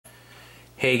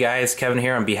Hey guys, Kevin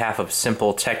here on behalf of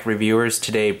Simple Tech Reviewers,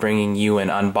 today bringing you an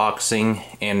unboxing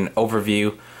and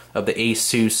overview of the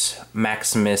Asus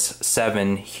Maximus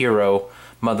VII Hero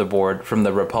motherboard from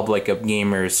the Republic of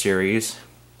Gamers series.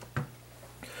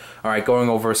 Alright, going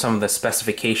over some of the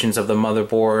specifications of the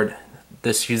motherboard.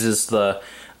 This uses the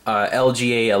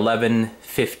LGA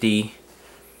 1150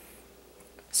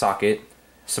 socket.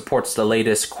 Supports the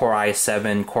latest Core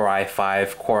i7, Core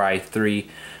i5, Core i3,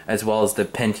 as well as the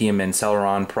Pentium and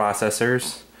Celeron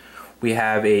processors. We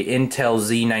have a Intel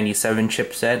Z97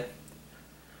 chipset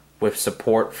with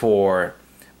support for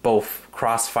both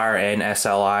Crossfire and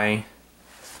SLI.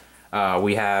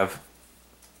 We have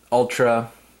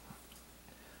Ultra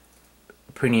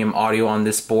Premium audio on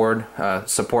this board,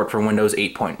 support for Windows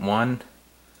 8.1.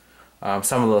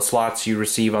 Some of the slots you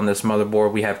receive on this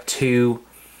motherboard, we have two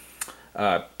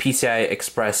PCI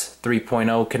Express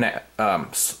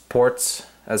 3.0 ports,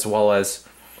 as well as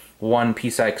one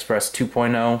PCI Express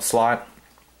 2.0 slot,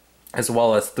 as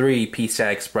well as three PCI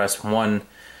Express 1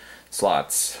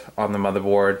 slots on the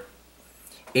motherboard,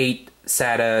 8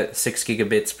 SATA 6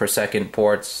 gigabits per second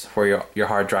ports for your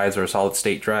hard drives or solid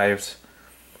state drives.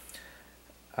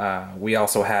 We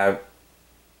also have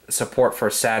support for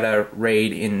SATA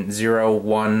RAID in 0,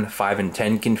 1, 5, and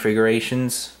 10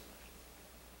 configurations.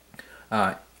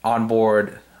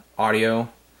 Onboard audio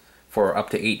for up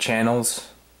to 8 channels.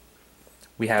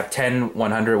 We have 10,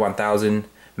 100, 1000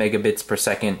 megabits per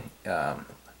second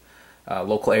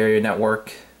local area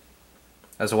network,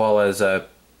 as well as a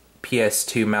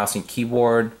PS2 mouse and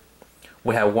keyboard.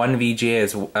 We have one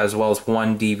VGA as well as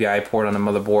one DVI port on the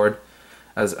motherboard.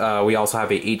 As we also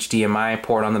have a HDMI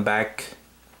port on the back.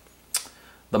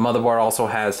 The motherboard also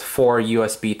has 4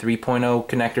 USB 3.0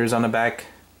 connectors on the back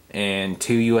and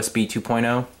 2 USB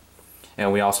 2.0,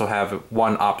 and we also have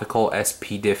one optical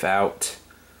SPDIF out.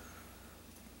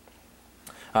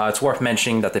 It's worth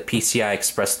mentioning that the PCI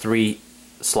Express 3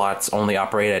 slots only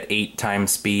operate at 8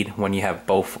 times speed when you have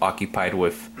both occupied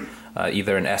with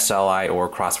either an SLI or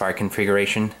Crossfire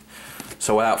configuration.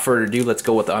 So without further ado, let's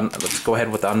go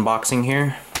ahead with the unboxing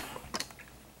here.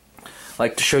 I'd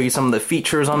like to show you some of the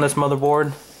features on this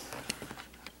motherboard.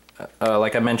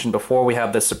 Like I mentioned before, we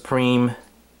have the Supreme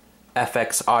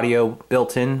FX audio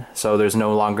built in, so there's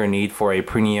no longer need for a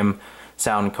premium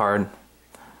sound card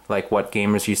like what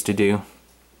gamers used to do.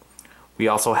 We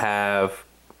also have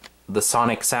the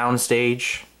Sonic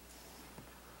soundstage.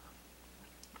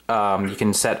 You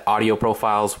can set audio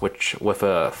profiles with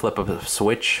a flip of a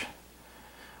switch.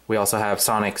 We also have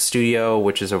Sonic Studio,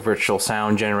 which is a virtual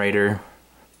sound generator,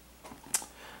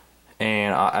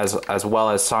 and as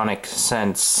well as Sonic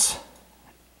Sense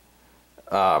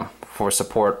for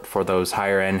support for those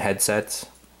higher end headsets.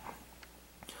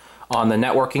 On the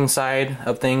networking side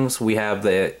of things, we have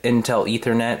the Intel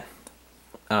Ethernet.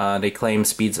 They claim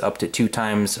speeds up to 2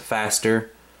 times faster,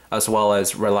 as well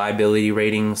as reliability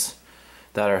ratings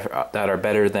that are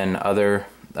better than other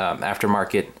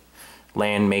aftermarket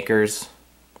LAN makers.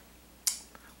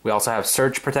 We also have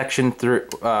surge protection through,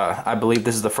 I believe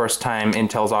this is the first time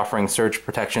Intel's offering surge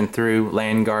protection through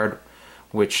LAN Guard,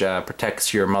 which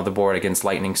protects your motherboard against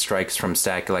lightning strikes from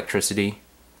static electricity.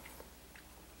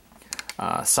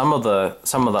 Some of the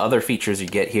other features you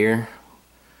get here,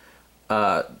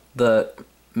 the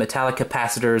metallic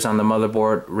capacitors on the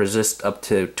motherboard resist up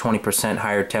to 20%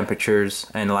 higher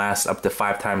temperatures and last up to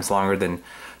 5 times longer than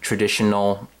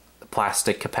traditional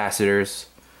plastic capacitors.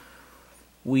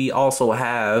 We also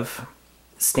have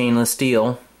stainless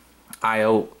steel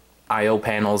I/O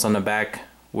panels on the back,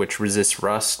 which resist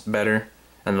rust better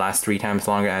and last 3 times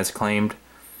longer as claimed.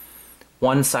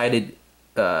 One-sided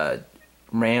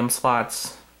RAM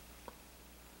slots,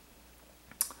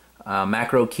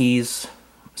 macro keys,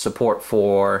 support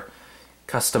for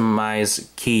customized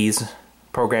keys,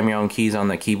 program your own keys on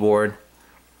the keyboard.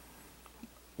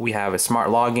 We have a smart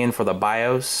login for the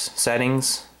BIOS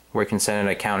settings, where you can set an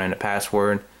account and a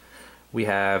password. We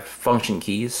have function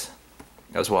keys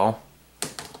as well.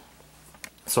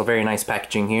 So very nice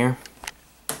packaging here.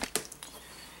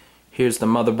 Here's the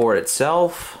motherboard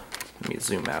itself. Let me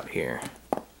zoom out here.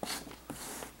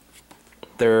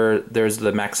 There's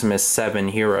the Maximus VII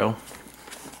Hero.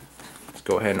 Let's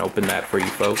go ahead and open that for you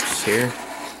folks here.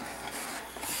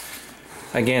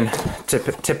 Again,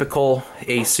 typical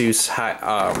Asus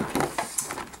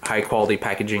high quality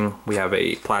packaging. We have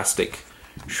a plastic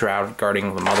shroud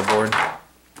guarding the motherboard.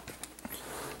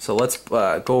 So let's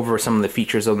go over some of the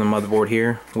features of the motherboard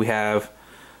here. We have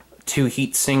 2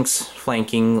 heat sinks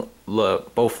flanking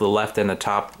both the left and the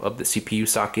top of the CPU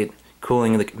socket,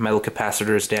 cooling the metal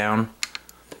capacitors down.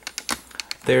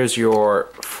 There's your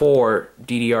 4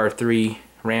 DDR3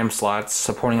 RAM slots,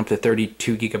 supporting up to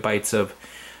 32 gigabytes of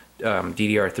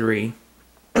DDR3.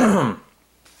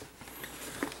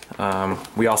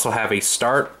 We also have a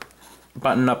start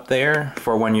button up there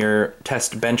for when you're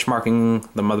test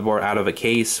benchmarking the motherboard out of a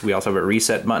case. We also have a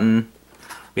reset button.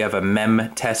 We have a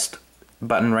mem test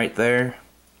button right there.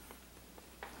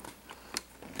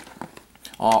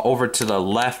 Over to the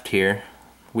left here,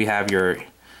 we have your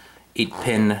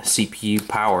 8-pin CPU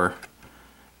power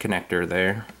connector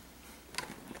there.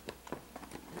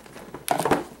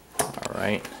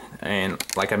 Alright, and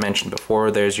like I mentioned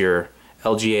before, there's your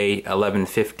LGA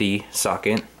 1150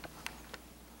 socket.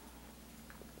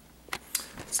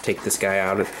 Let's take this guy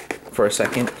out for a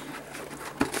second.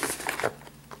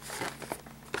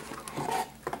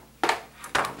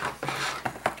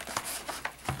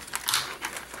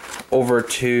 Over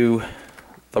to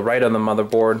the right on the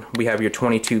motherboard, we have your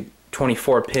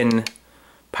 24-pin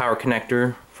power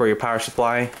connector for your power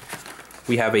supply.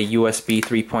 We have a USB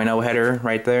 3.0 header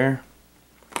right there.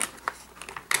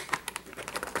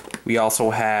 We also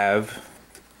have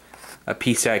a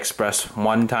PCI Express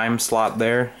 1-time slot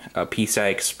there, a PCI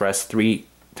Express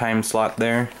 3-time slot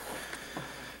there,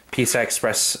 PCI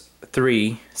Express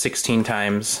 3 16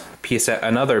 times,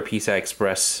 another PCI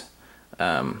Express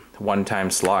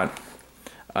 1-time slot,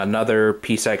 another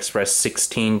PCI Express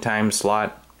 16-time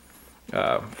slot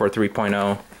for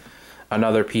 3.0,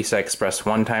 another PCI Express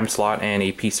 1-time slot, and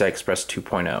a PCI Express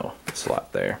 2.0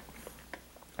 slot there.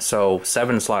 So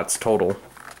 7 slots total.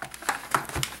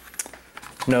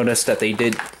 Notice that they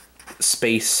did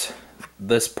space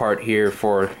this part here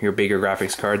for your bigger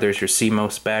graphics card. There's your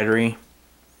CMOS battery.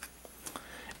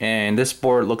 And this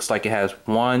board looks like it has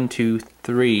 1, 2,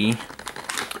 3,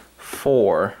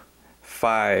 4,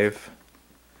 5.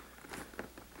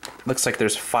 Looks like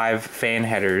there's 5 fan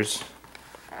headers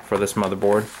for this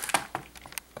motherboard.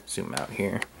 Zoom out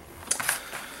here.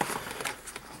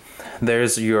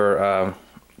 There's your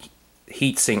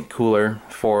heatsink cooler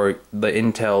for the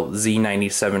Intel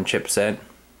Z97 chipset.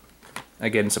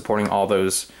 Again, supporting all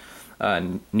those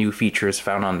new features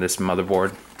found on this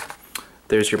motherboard.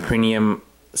 There's your premium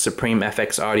Supreme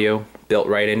FX audio, built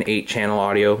right in, 8-channel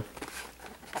audio.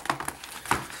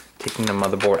 Taking the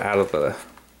motherboard out of the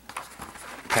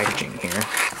packaging here.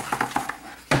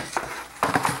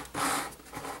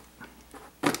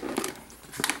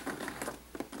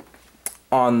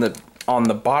 On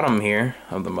the bottom here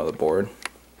of the motherboard,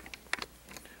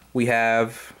 we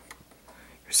have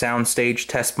your soundstage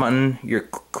test button, your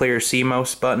clear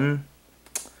CMOS button,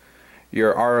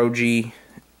 your ROG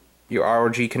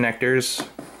connectors,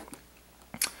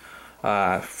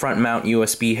 front mount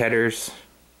USB headers,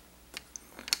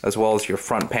 as well as your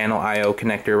front panel I/O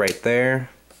connector right there,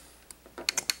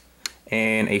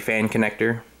 and a fan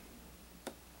connector.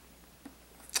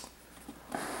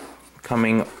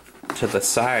 Coming to the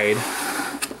side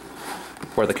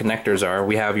where the connectors are,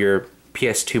 we have your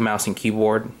PS2 mouse and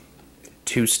keyboard,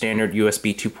 2 standard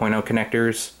USB 2.0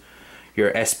 connectors,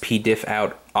 your SPDIF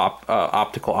out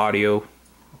optical audio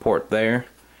port there,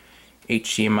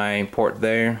 HDMI port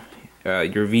there,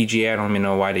 your VGA, I don't even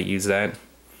know why they use that.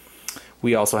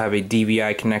 We also have a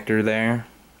DVI connector there,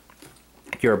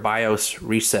 your BIOS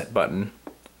reset button,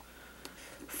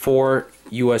 4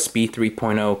 USB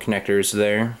 3.0 connectors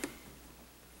there,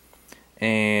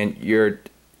 and your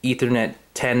Ethernet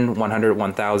 10, 100,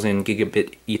 1000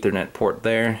 gigabit Ethernet port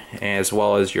there, as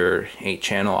well as your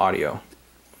 8-channel audio.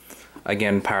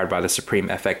 Again, powered by the Supreme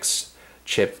FX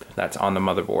chip that's on the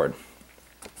motherboard.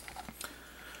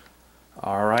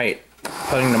 Alright,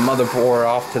 putting the motherboard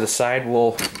off to the side,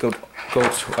 we'll go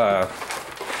to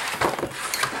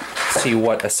see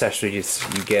what accessories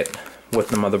you get with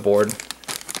the motherboard.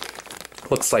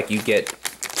 Looks like you get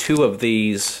 2 of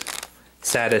these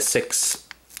SATA 6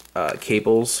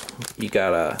 cables. You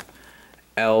got a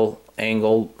L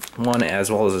angled one as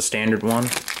well as a standard one.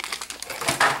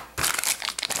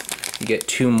 You get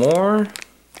 2 more,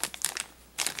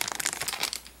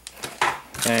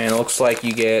 and it looks like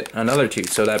you get another 2,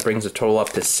 so that brings the total up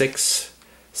to 6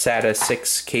 SATA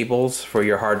 6 cables for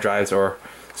your hard drives or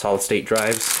solid state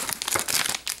drives.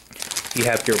 You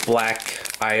have your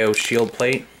black I/O shield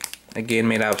plate, again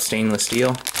made out of stainless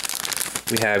steel.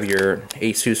 We have your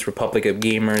Asus Republic of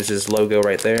Gamers' logo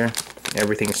right there.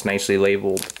 Everything's nicely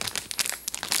labeled.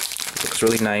 Looks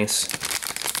really nice.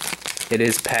 It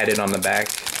is padded on the back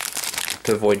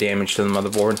to avoid damage to the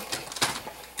motherboard.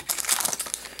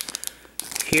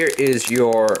 Here is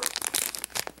your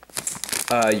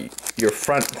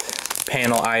front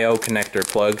panel I/O connector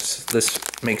plugs. This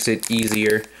makes it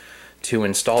easier to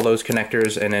install those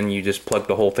connectors, and then you just plug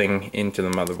the whole thing into the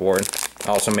motherboard.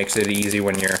 Also makes it easy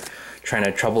when you're trying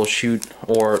to troubleshoot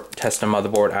or test a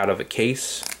motherboard out of a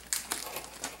case.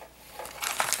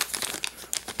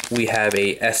 We have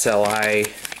a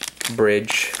SLI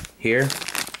bridge here.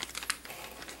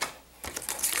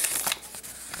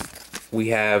 We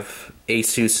have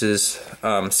Asus's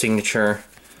signature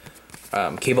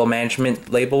cable management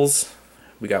labels.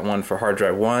 We got one for hard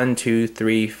drive 1, 2,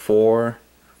 3, 4.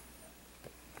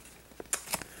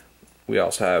 We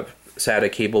also have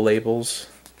SATA cable labels.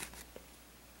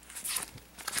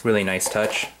 Really nice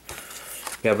touch.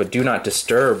 We have a do not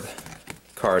disturb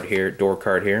card here, door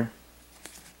card here.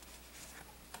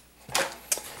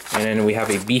 And then we have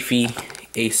a beefy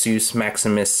Asus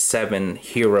Maximus VII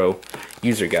Hero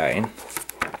user guide.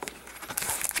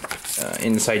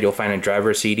 Inside you'll find a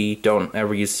driver CD. Don't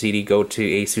ever use CD. Go to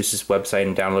Asus's website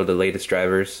and download the latest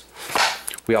drivers.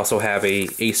 We also have a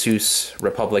Asus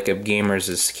Republic of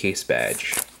Gamers' case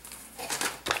badge.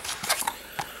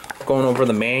 Going over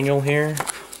the manual here.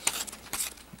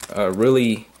 A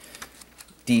really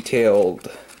detailed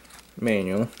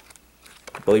manual.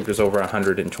 I believe there's over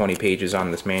 120 pages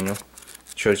on this manual.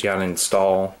 It shows you how to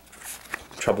install,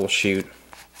 troubleshoot,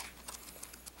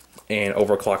 and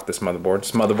overclock this motherboard.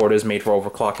 This motherboard is made for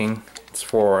overclocking. It's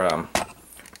for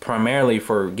primarily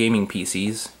for gaming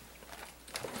PCs.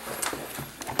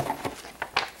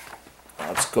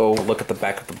 Let's go look at the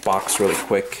back of the box really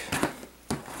quick.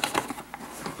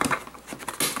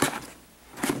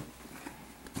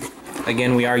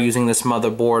 Again, we are using this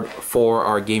motherboard for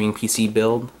our gaming PC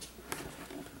build.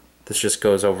 This just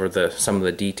goes over some of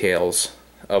the details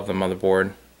of the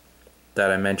motherboard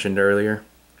that I mentioned earlier.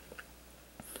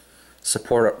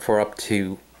 Support for up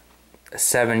to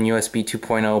 7 USB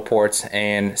 2.0 ports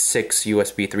and 6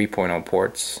 USB 3.0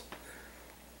 ports.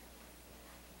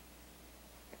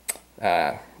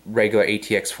 Regular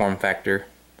ATX form factor,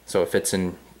 so it fits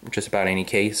in just about any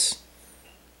case.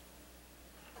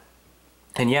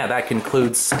 And yeah, that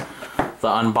concludes the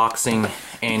unboxing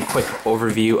and quick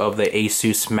overview of the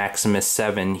Asus Maximus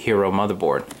VII Hero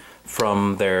motherboard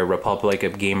from their Republic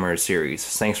of Gamers series.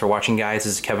 Thanks for watching, guys.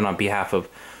 This is Kevin on behalf of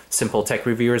Simple Tech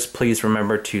Reviewers. Please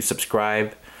remember to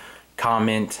subscribe,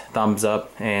 comment, thumbs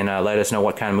up, and let us know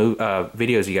what kind of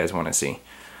videos you guys want to see.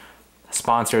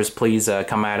 Sponsors, please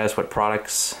come at us with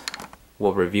products.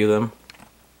 We'll review them.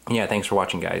 Yeah, thanks for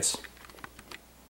watching, guys.